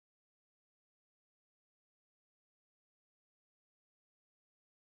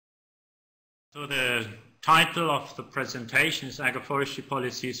So the title of the presentation is Agroforestry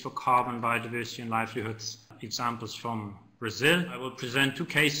Policies for Carbon, Biodiversity and Livelihoods, Examples from Brazil. I will present two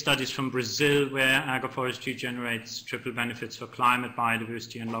case studies from Brazil where agroforestry generates triple benefits for climate,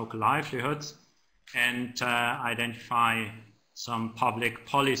 biodiversity and local livelihoods, and identify some public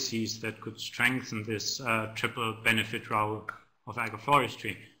policies that could strengthen this triple benefit role of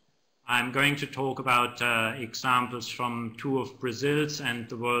agroforestry. I'm going to talk about examples from two of Brazil's and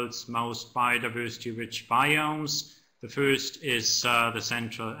the world's most biodiversity-rich biomes. The first is the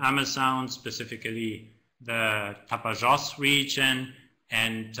central Amazon, specifically the Tapajos region,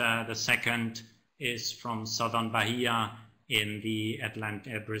 and the second is from Southern Bahia in the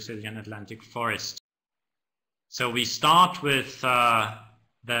Brazilian Atlantic forest. So we start with the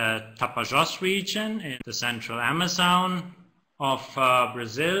Tapajos region in the central Amazon of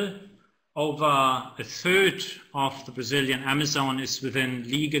Brazil. Over a third of the Brazilian Amazon is within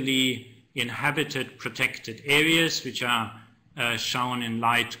legally inhabited protected areas, which are shown in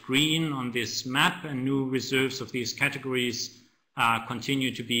light green on this map, and new reserves of these categories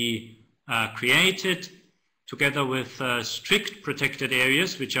continue to be created, together with strict protected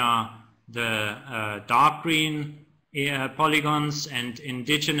areas, which are the dark green polygons, and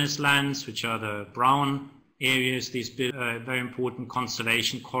indigenous lands, which are the brown areas, these very important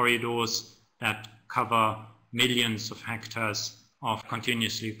conservation corridors that cover millions of hectares of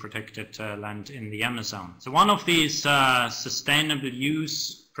continuously protected land in the Amazon. So one of these sustainable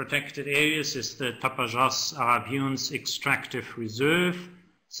use protected areas is the Tapajos Arapiuns Extractive Reserve.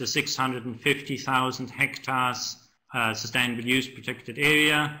 It's a 650,000 hectares sustainable use protected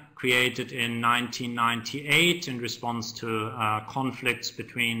area created in 1998 in response to conflicts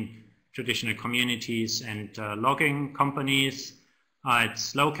between traditional communities and logging companies.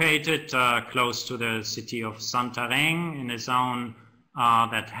 It's located close to the city of Santarém in a zone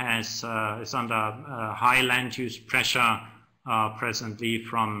that is under high land use pressure presently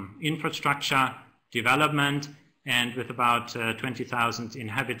from infrastructure development, and with about 20,000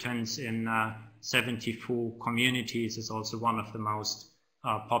 inhabitants in 74 communities. It's also one of the most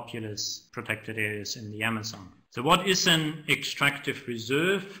populous protected areas in the Amazon. So what is an extractive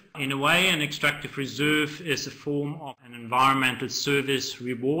reserve? In a way, an extractive reserve is a form of an environmental service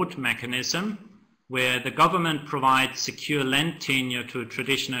reward mechanism where the government provides secure land tenure to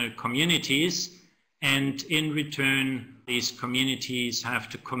traditional communities, and in return, these communities have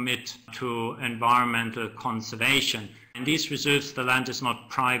to commit to environmental conservation. In these reserves, the land is not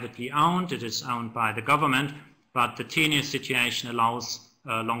privately owned, it is owned by the government, but the tenure situation allows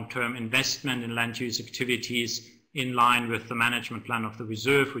long-term investment in land use activities in line with the management plan of the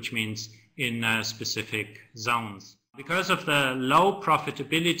reserve, which means in specific zones. Because of the low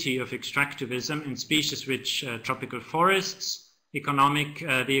profitability of extractivism in species-rich tropical forests, the economic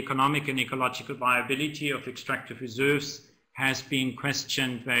and ecological viability of extractive reserves has been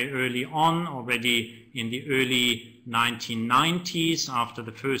questioned very early on, already in the early 1990s, after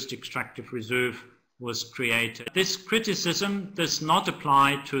the first extractive reserve was created. This criticism does not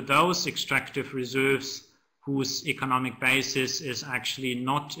apply to those extractive reserves whose economic basis is actually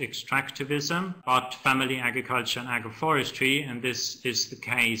not extractivism, but family agriculture and agroforestry, and this is the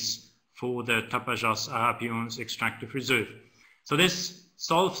case for the Tapajos Arapiuns Extractive Reserve. So this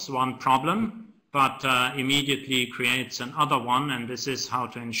solves one problem, but immediately creates another one, and this is how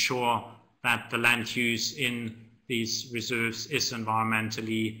to ensure that the land use in these reserves is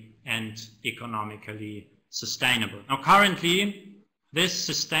environmentally and economically sustainable. Now currently, this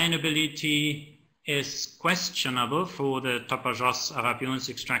sustainability is questionable for the Tapajos Arapiuns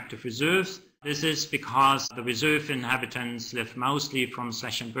Extractive Reserves. This is because the reserve inhabitants live mostly from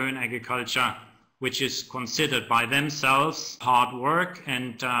slash and burn agriculture, which is considered by themselves hard work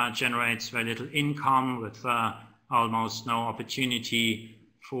and generates very little income, with almost no opportunity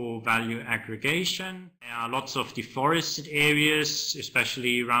for value aggregation. There are lots of deforested areas,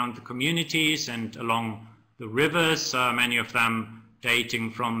 especially around the communities and along the rivers, many of them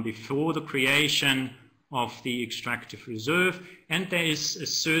dating from before the creation of the extractive reserve. And there is a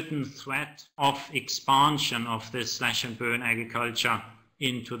certain threat of expansion of this slash and burn agriculture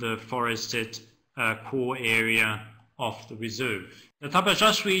into the forested core area of the reserve. The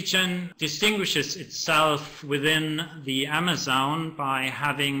Tapajos region distinguishes itself within the Amazon by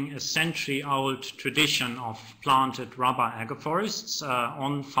having a century-old tradition of planted rubber agroforests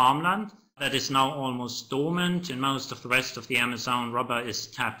on farmland that is now almost dormant. In most of the rest of the Amazon, rubber is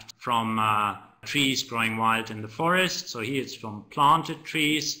tapped from trees growing wild in the forest, so here it's from planted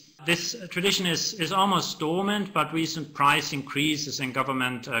trees. This tradition is almost dormant, but recent price increases and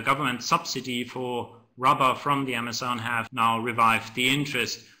government subsidy for rubber from the Amazon have now revived the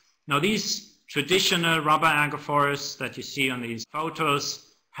interest. Now, these traditional rubber agroforests that you see on these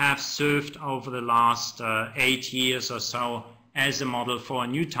photos have served over the last 8 years or so as a model for a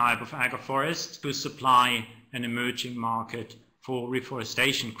new type of agroforest to supply an emerging market for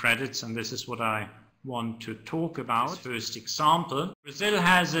reforestation credits, and this is what I want to talk about. First example, Brazil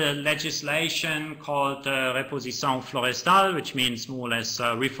has a legislation called Reposição Florestal, which means more or less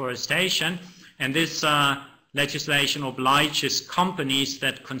reforestation, and this legislation obliges companies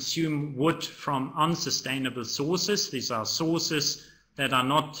that consume wood from unsustainable sources, these are sources that are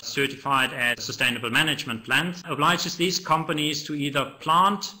not certified as sustainable management plans, obliges these companies to either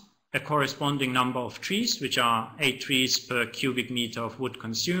plant a corresponding number of trees, which are 8 trees per cubic meter of wood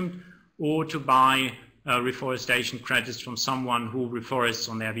consumed, or to buy reforestation credits from someone who reforests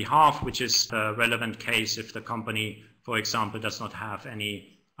on their behalf, which is the relevant case if the company, for example, does not have any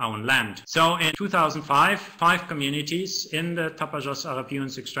own land. So in 2005, 5 communities in the Tapajos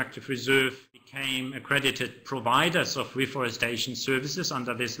Arapiuns Extractive Reserve became accredited providers of reforestation services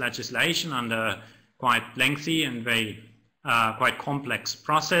under this legislation, under quite lengthy and very quite complex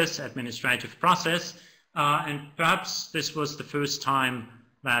process, administrative process, and perhaps this was the first time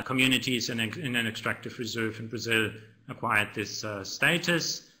that communities in an extractive reserve in Brazil acquired this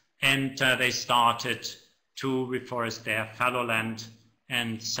status, and they started to reforest their fallow land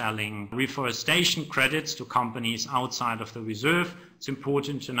and selling reforestation credits to companies outside of the reserve. It's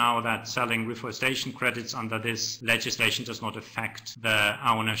important to know that selling reforestation credits under this legislation does not affect the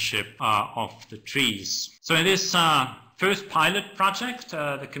ownership of the trees. So in this first pilot project,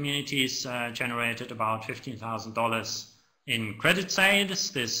 the communities generated about $15,000 in credit sales.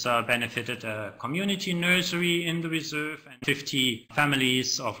 This benefited a community nursery in the reserve and 50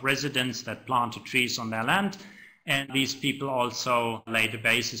 families of residents that planted trees on their land. And these people also laid the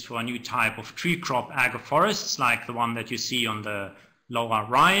basis for a new type of tree crop agroforests, like the one that you see on the lower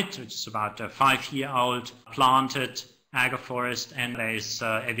right, which is about a 5-year-old planted agroforest, and there is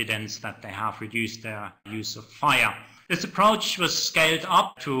evidence that they have reduced their use of fire. This approach was scaled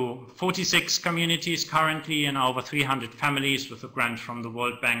up to 46 communities currently and over 300 families with a grant from the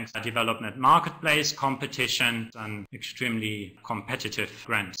World Bank's Development Marketplace competition, an extremely competitive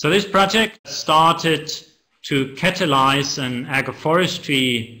grant. So this project started to catalyze an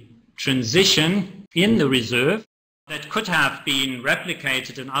agroforestry transition in the reserve that could have been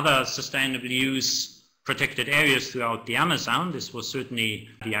replicated in other sustainable use protected areas throughout the Amazon. This was certainly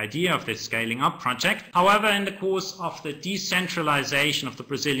the idea of this scaling up project. However, in the course of the decentralization of the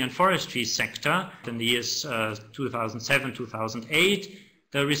Brazilian forestry sector in the years 2007-2008,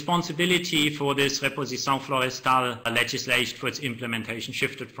 the responsibility for this Reposição Florestal legislation for its implementation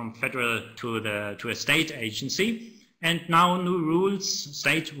shifted from federal to a state agency. And now new rules,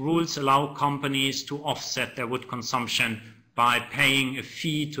 state rules, allow companies to offset their wood consumption by paying a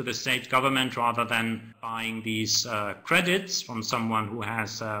fee to the state government rather than buying these credits from someone who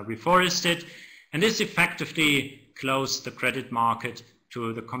has reforested. And this effectively closed the credit market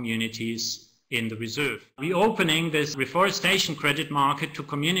to the communities in the reserve. Reopening this reforestation credit market to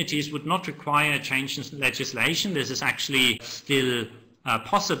communities would not require a change in legislation. This is actually still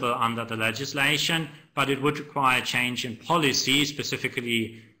possible under the legislation, but it would require change in policy,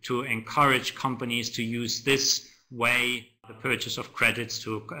 specifically to encourage companies to use this way the purchase of credits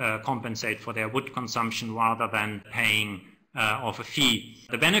to compensate for their wood consumption rather than paying of a fee.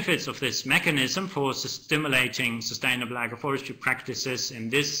 The benefits of this mechanism for stimulating sustainable agroforestry practices in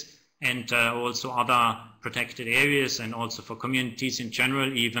this and also other protected areas, and also for communities in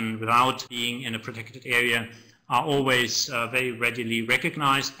general, even without being in a protected area, are always very readily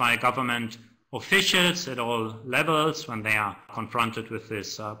recognized by government officials at all levels when they are confronted with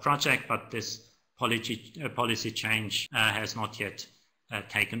this project, but this policy change has not yet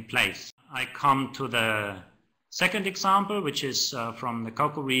taken place. I come to the second example, which is from the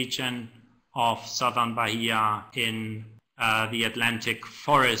cocoa region of Southern Bahia in the Atlantic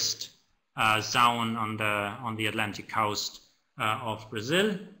forest zone on the Atlantic coast of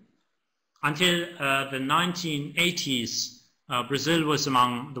Brazil. Until the 1980s, Brazil was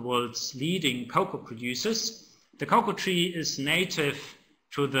among the world's leading cocoa producers. The cocoa tree is native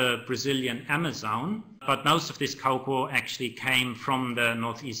to the Brazilian Amazon, but most of this cocoa actually came from the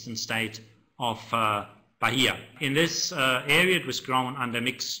northeastern state of Bahia. In this area, it was grown under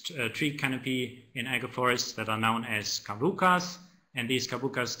mixed tree canopy in agroforests that are known as kabukas, and these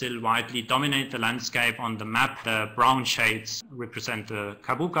kabukas still widely dominate the landscape. On the map, the brown shades represent the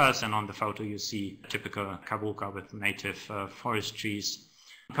kabukas, and on the photo you see a typical kabuka with native forest trees.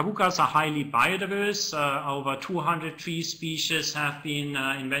 Kabukas are highly biodiverse. Over 200 tree species have been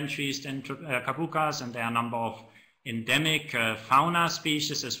inventoried in kabukas, and there are a number of endemic fauna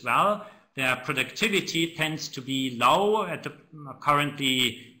species as well. their productivity tends to be low at the,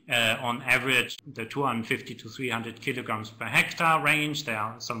 currently on average the 250 to 300 kilograms per hectare range. There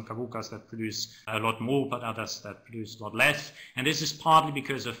are some kavukas that produce a lot more, but others that produce a lot less. And this is partly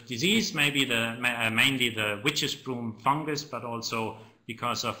because of disease, maybe mainly the witch's broom fungus, but also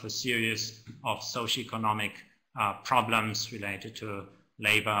because of a series of socioeconomic problems related to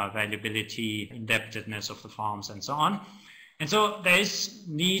labor availability, indebtedness of the farms, and so on. And so there is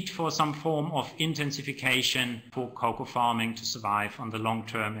need for some form of intensification for cocoa farming to survive on the long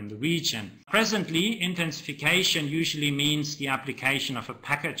term in the region. Presently, intensification usually means the application of a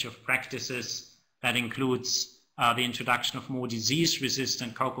package of practices that includes the introduction of more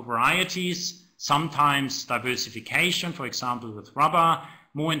disease-resistant cocoa varieties, sometimes diversification, for example with rubber,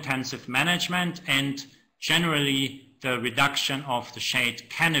 more intensive management, and generally the reduction of the shade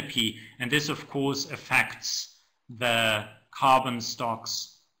canopy. And this, of course, affects the carbon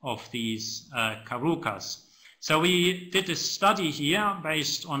stocks of these kavukas. So we did a study here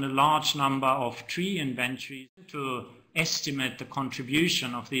based on a large number of tree inventories to estimate the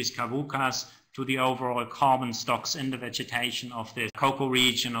contribution of these kavukas to the overall carbon stocks in the vegetation of the cocoa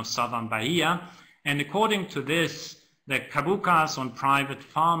region of Southern Bahia. And according to this, the kavukas on private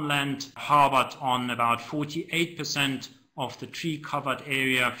farmland harbored on about 48% of the tree-covered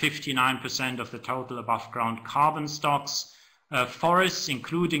area, 59% of the total above-ground carbon stocks. Forests,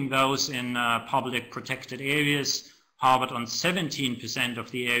 including those in public protected areas, harbored on 17%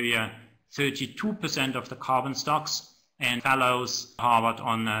 of the area, 32% of the carbon stocks, and fallows harbored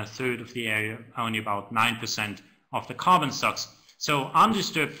on a third of the area, only about 9% of the carbon stocks. So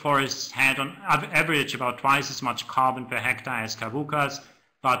undisturbed forests had on average about twice as much carbon per hectare as kavukas,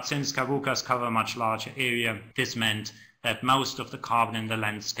 but since kavukas cover a much larger area, this meant that most of the carbon in the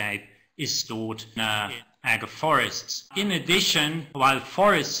landscape is stored in agroforests. In addition, while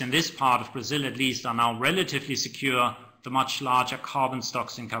forests in this part of Brazil at least are now relatively secure, the much larger carbon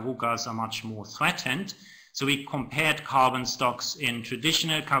stocks in kavukas are much more threatened. So we compared carbon stocks in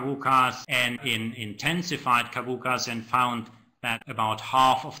traditional kavukas and in intensified kavukas and found that about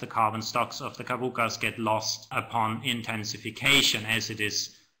half of the carbon stocks of the kavukas get lost upon intensification, as it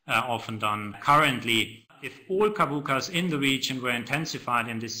is often done currently. If all kavukas in the region were intensified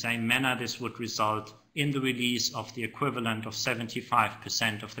in the same manner, this would result in the release of the equivalent of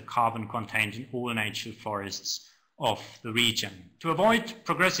 75% of the carbon contained in all natural forests of the region. To avoid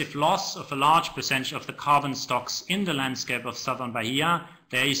progressive loss of a large percentage of the carbon stocks in the landscape of Southern Bahia,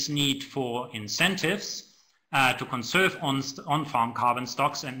 there is need for incentives to conserve on-farm carbon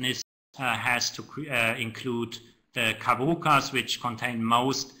stocks, and this has to include the kavukas, which contain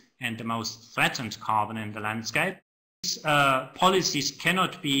most and the most threatened carbon in the landscape. These policies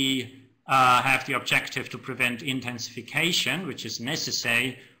cannot be have the objective to prevent intensification, which is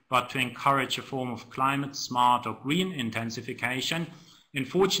necessary, but to encourage a form of climate-smart or green intensification.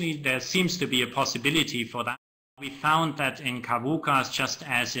 Unfortunately, there seems to be a possibility for that. We found that in kavukas, just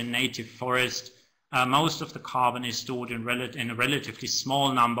as in native forest, most of the carbon is stored in a relatively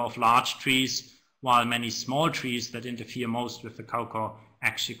small number of large trees, while many small trees that interfere most with the cocoa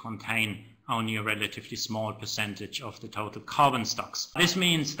actually contain only a relatively small percentage of the total carbon stocks. This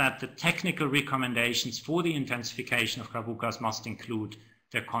means that the technical recommendations for the intensification of kavukas must include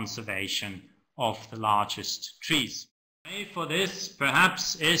the conservation of the largest trees. The way for this,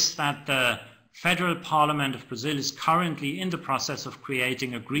 perhaps, is that the Federal Parliament of Brazil is currently in the process of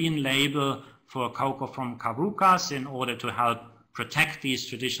creating a green label for cocoa from kavukas in order to help protect these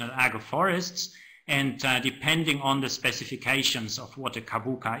traditional agroforests. And depending on the specifications of what a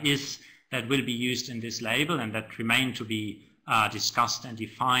kavuka is that will be used in this label and that remain to be discussed and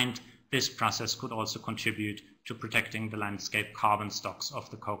defined, this process could also contribute to protecting the landscape carbon stocks of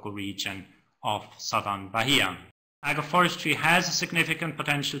the cocoa region of Southern Bahia. Agroforestry has a significant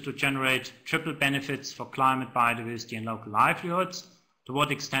potential to generate triple benefits for climate, biodiversity, and local livelihoods. To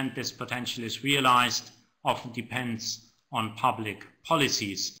what extent this potential is realized often depends on public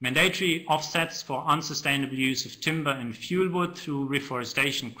policies. Mandatory offsets for unsustainable use of timber and fuelwood through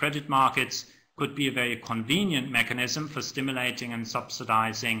reforestation credit markets could be a very convenient mechanism for stimulating and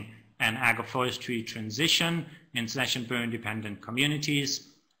subsidizing an agroforestry transition in slash and burn dependent communities,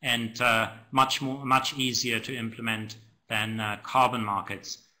 and much easier to implement than carbon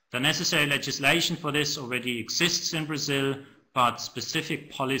markets. The necessary legislation for this already exists in Brazil, but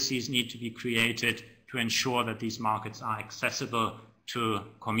specific policies need to be created to ensure that these markets are accessible to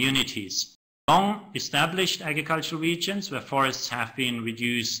communities. Long established agricultural regions where forests have been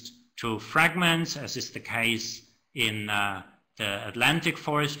reduced to fragments, as is the case in the Atlantic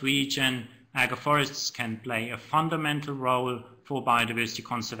forest region, agroforests can play a fundamental role for biodiversity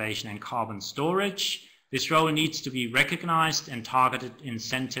conservation and carbon storage. This role needs to be recognized, and targeted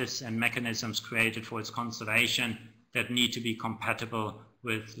incentives and mechanisms created for its conservation that need to be compatible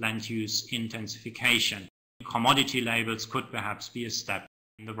with land use intensification. Commodity labels could perhaps be a step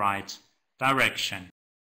in the right direction.